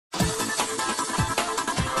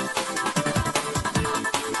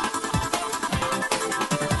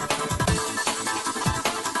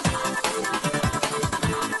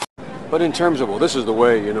But in terms of, well, this is the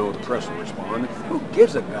way, you know, the press will respond, who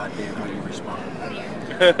gives a goddamn how you respond?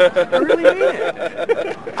 I really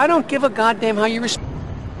mean. I don't give a goddamn how you respond.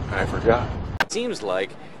 I forgot. It seems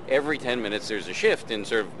like every 10 minutes there's a shift in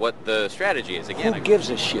sort of what the strategy is. Again, who gives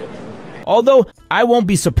a shit? Although, I won't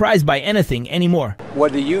be surprised by anything anymore.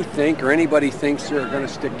 What do you think or anybody thinks they're going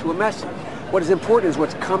to stick to a message? What is important is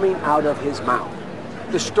what's coming out of his mouth.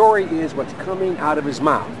 The story is what's coming out of his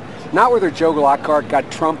mouth. Not whether Joe Lockhart got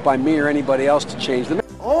trumped by me or anybody else to change the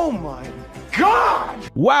message. Oh my God!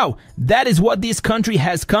 Wow, that is what this country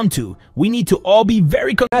has come to. We need to all be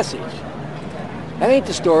very message. That ain't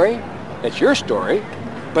the story. That's your story.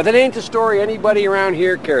 But that ain't the story anybody around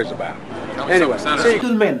here cares about. Anyway,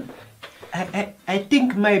 gentlemen, I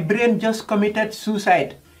think my brain just committed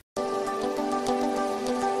suicide.